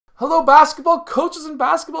Hello basketball coaches and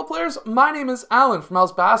basketball players, my name is Alan from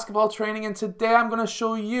Al's Basketball Training, and today I'm going to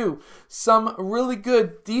show you some really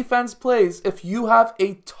good defense plays if you have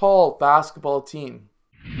a tall basketball team.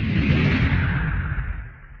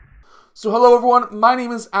 So hello everyone, my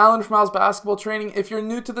name is Alan from Al's Basketball Training. If you're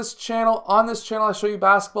new to this channel, on this channel I show you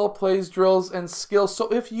basketball plays, drills, and skills. So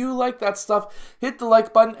if you like that stuff, hit the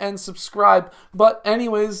like button and subscribe. But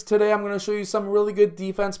anyways, today I'm going to show you some really good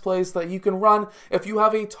defense plays that you can run if you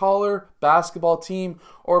have a taller basketball team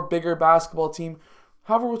or bigger basketball team,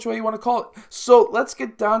 however which way you want to call it. So let's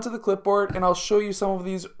get down to the clipboard and I'll show you some of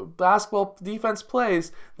these basketball defense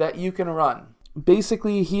plays that you can run.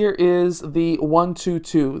 Basically, here is the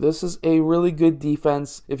 1-2-2. This is a really good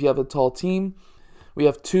defense if you have a tall team. We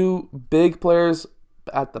have two big players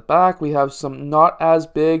at the back. We have some not as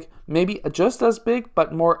big, maybe just as big,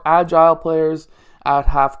 but more agile players at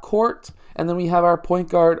half court. And then we have our point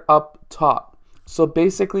guard up top. So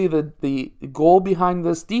basically, the goal behind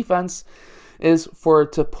this defense is for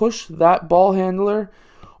it to push that ball handler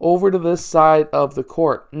over to this side of the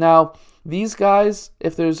court. Now, these guys,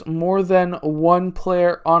 if there's more than one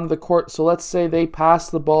player on the court, so let's say they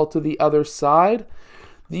pass the ball to the other side,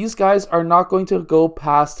 these guys are not going to go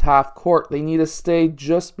past half court. They need to stay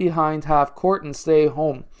just behind half court and stay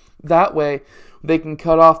home. That way, they can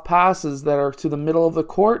cut off passes that are to the middle of the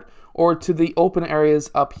court or to the open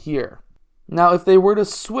areas up here. Now, if they were to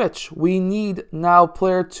switch, we need now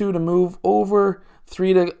player 2 to move over,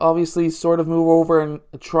 3 to obviously sort of move over and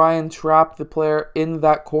try and trap the player in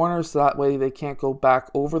that corner so that way they can't go back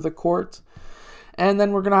over the court. And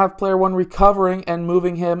then we're going to have player 1 recovering and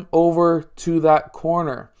moving him over to that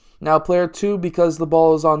corner. Now player 2, because the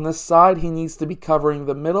ball is on this side, he needs to be covering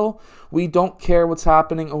the middle. We don't care what's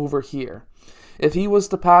happening over here. If he was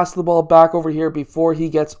to pass the ball back over here before he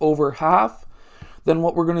gets over half, then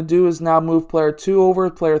what we're going to do is now move player 2 over,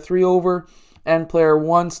 player 3 over, and player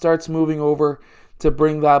 1 starts moving over to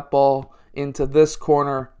bring that ball into this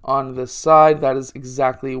corner on this side. That is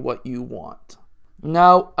exactly what you want.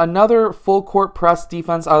 Now, another full court press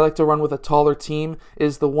defense I like to run with a taller team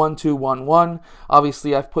is the 1-2-1-1.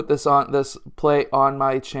 Obviously, I've put this play on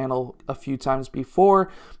my channel a few times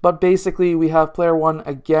before, but basically we have player 1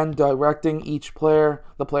 again directing each player,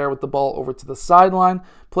 the player with the ball over to the sideline.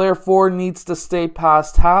 Player 4 needs to stay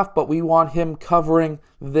past half, but we want him covering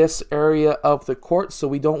this area of the court, so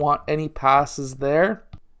we don't want any passes there.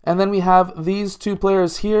 And then we have these two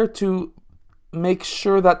players here to make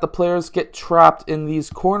sure that the players get trapped in these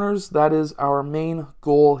corners. That is our main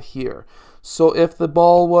goal here. So if the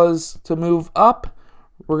ball was to move up,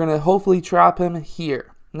 we're going to hopefully trap him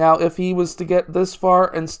here. Now, if he was to get this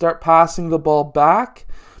far and start passing the ball back,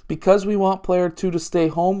 because we want player 2 to stay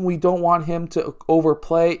home, we don't want him to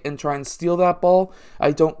overplay and try and steal that ball.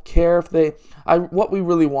 I don't care if what we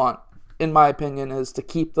really want, in my opinion, is to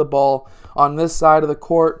keep the ball on this side of the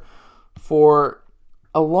court for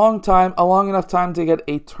a long enough time to get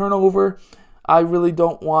a turnover. I really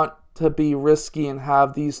don't want to be risky and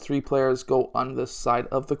have these 3 players go on this side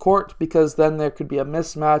of the court, because then there could be a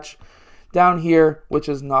mismatch down here, which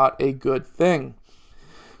is not a good thing.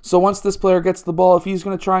 So once this player gets the ball, if he's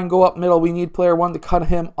going to try and go up middle, we need player 1 to cut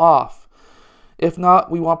him off. If not,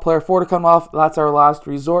 we want player 4 to come off. That's our last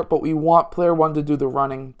resort, but we want player 1 to do the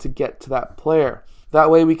running to get to that player. That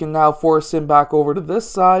way we can now force him back over to this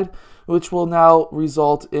side, which will now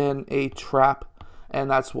result in a trap, and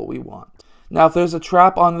that's what we want. Now, if there's a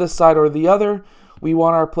trap on this side or the other, we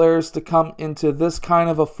want our players to come into this kind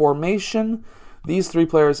of a formation. These 3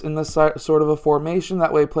 players in this sort of a formation.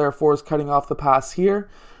 That way player 4 is cutting off the pass here,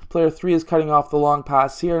 player 3 is cutting off the long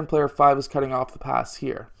pass here, and player 5 is cutting off the pass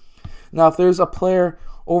here. Now, if there's a player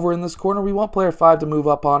over in this corner, we want player 5 to move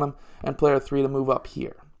up on him and player 3 to move up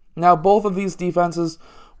here. Now, both of these defenses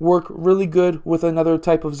work really good with another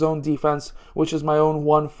type of zone defense, which is my own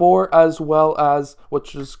 1-4, as well as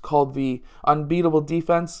which is called the Unbeatable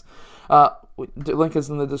defense. The link is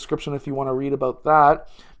in the description if you want to read about that.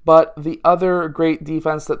 But the other great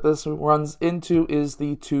defense that this runs into is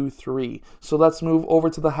the 2-3. So let's move over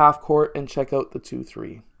to the half court and check out the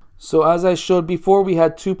 2-3. So as I showed before, we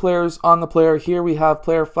had 2 players on the player here. We have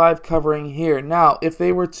player 5 covering here. Now, if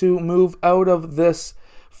they were to move out of this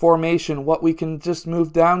formation, what we can just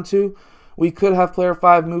move down to, we could have player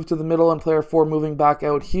 5 move to the middle and player 4 moving back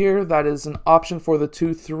out here. That is an option for the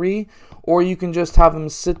 2-3. Or you can just have them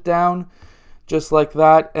sit down just like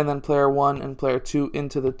that, and then player 1 and player 2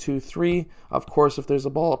 into the 2-3. Of course, if there's a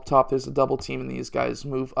ball up top, there's a double team and these guys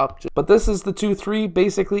move up. But this is the 2-3.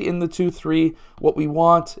 Basically, in the 2-3, what we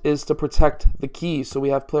want is to protect the key. So we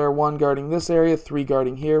have player 1 guarding this area, 3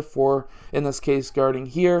 guarding here, 4 in this case guarding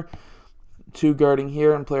here. 2 guarding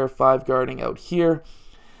here and player 5 guarding out here.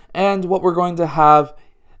 And what we're going to have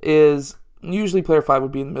is, usually player 5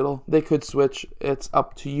 would be in the middle. They could switch. It's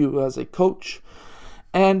up to you as a coach.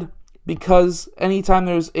 And because anytime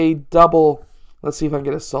there's a double, let's see if I can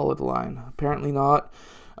get a solid line. Apparently not.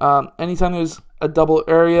 Anytime there's a double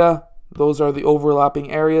area, those are the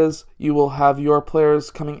overlapping areas, you will have your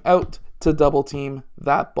players coming out to double team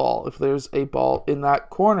that ball. If there's a ball in that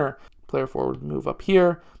corner, player 4 would move up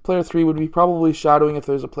here. Player 3 would be probably shadowing if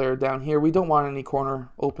there's a player down here. We don't want any corner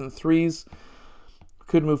open threes.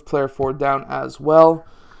 Could move player 4 down as well.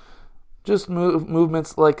 Just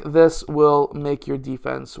movements like this will make your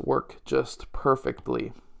defense work just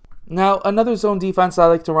perfectly. Now, another zone defense I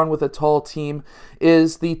like to run with a tall team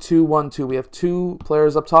is the 2-1-2. We have 2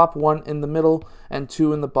 players up top, 1 in the middle, and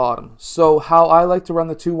 2 in the bottom. So how I like to run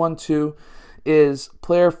the 2-1-2 is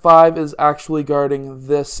player 5 is actually guarding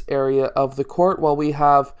this area of the court, while we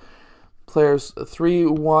have players 3,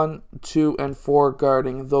 1, 2, and 4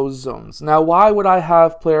 guarding those zones. Now, why would I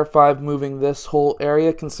have player 5 moving this whole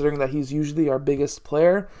area, considering that he's usually our biggest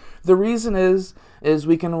player? The reason is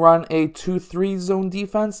we can run a 2-3 zone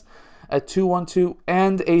defense, a 2-1-2,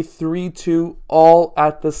 and a 3-2 all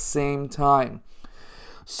at the same time.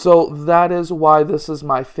 So that is why this is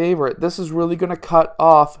my favorite. This is really going to cut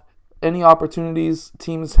off any opportunities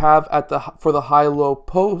teams have for the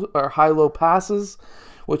high-low passes,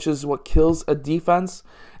 which is what kills a defense.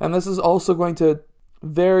 And this is also going to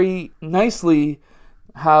very nicely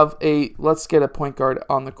have let's get a point guard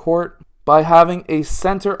on the court. By having a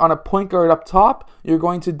center on a point guard up top, you're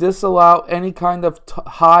going to disallow any kind of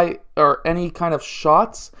high or any kind of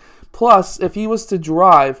shots. Plus, if he was to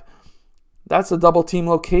drive, that's a double team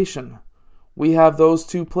location. We have those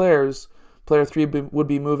 2 players. Player 3 would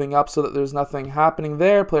be moving up so that there's nothing happening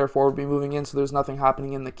there. Player 4 would be moving in so there's nothing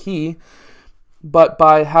happening in the key. But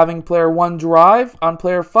by having player 1 drive on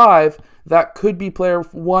player 5, that could be player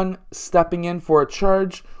 1 stepping in for a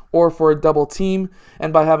charge or for a double team.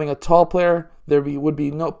 And by having a tall player, there would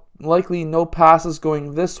be likely no passes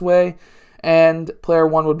going this way, and player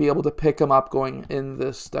 1 would be able to pick him up going in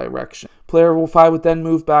this direction. Player 5 would then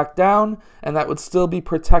move back down, and that would still be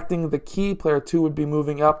protecting the key. Player 2 would be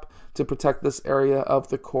moving up to protect this area of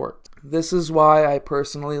the court. This is why I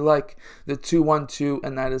personally like the 2-1-2,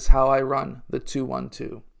 and that is how I run the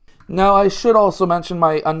 2-1-2. Now, I should also mention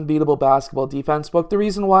my Unbeatable Basketball Defense book. The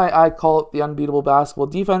reason why I call it the Unbeatable Basketball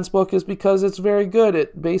Defense book is because it's very good.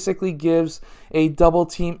 It basically gives a double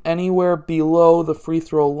team anywhere below the free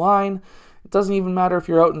throw line. It doesn't even matter if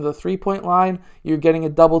you're out in the 3-point line. You're getting a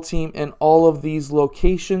double team in all of these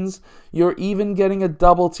locations. You're even getting a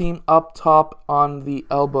double team up top on the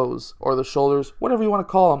elbows or the shoulders, whatever you want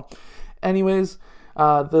to call them. Anyways,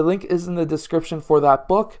 the link is in the description for that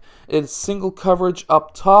book. It's single coverage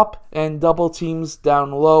up top and double teams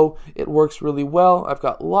down low. It works really well. I've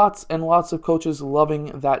got lots and lots of coaches loving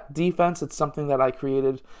that defense. It's something that I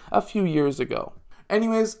created a few years ago.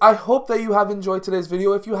 Anyways, I hope that you have enjoyed today's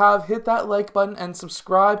video. If you have, hit that like button and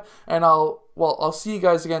subscribe, and I'll see you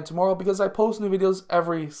guys again tomorrow because I post new videos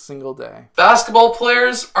every single day. Basketball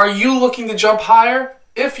players, are you looking to jump higher?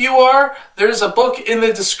 If you are, there's a book in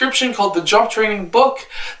the description called the Jump Training Book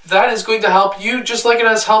that is going to help you just like it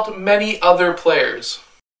has helped many other players.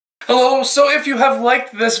 Hello, so if you have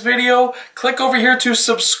liked this video, click over here to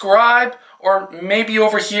subscribe, or maybe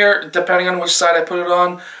over here, depending on which side I put it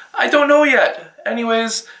on. I don't know yet.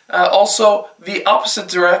 Anyways, also the opposite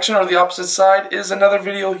direction or the opposite side is another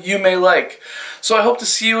video you may like. So I hope to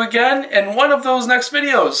see you again in one of those next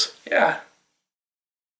videos. Yeah.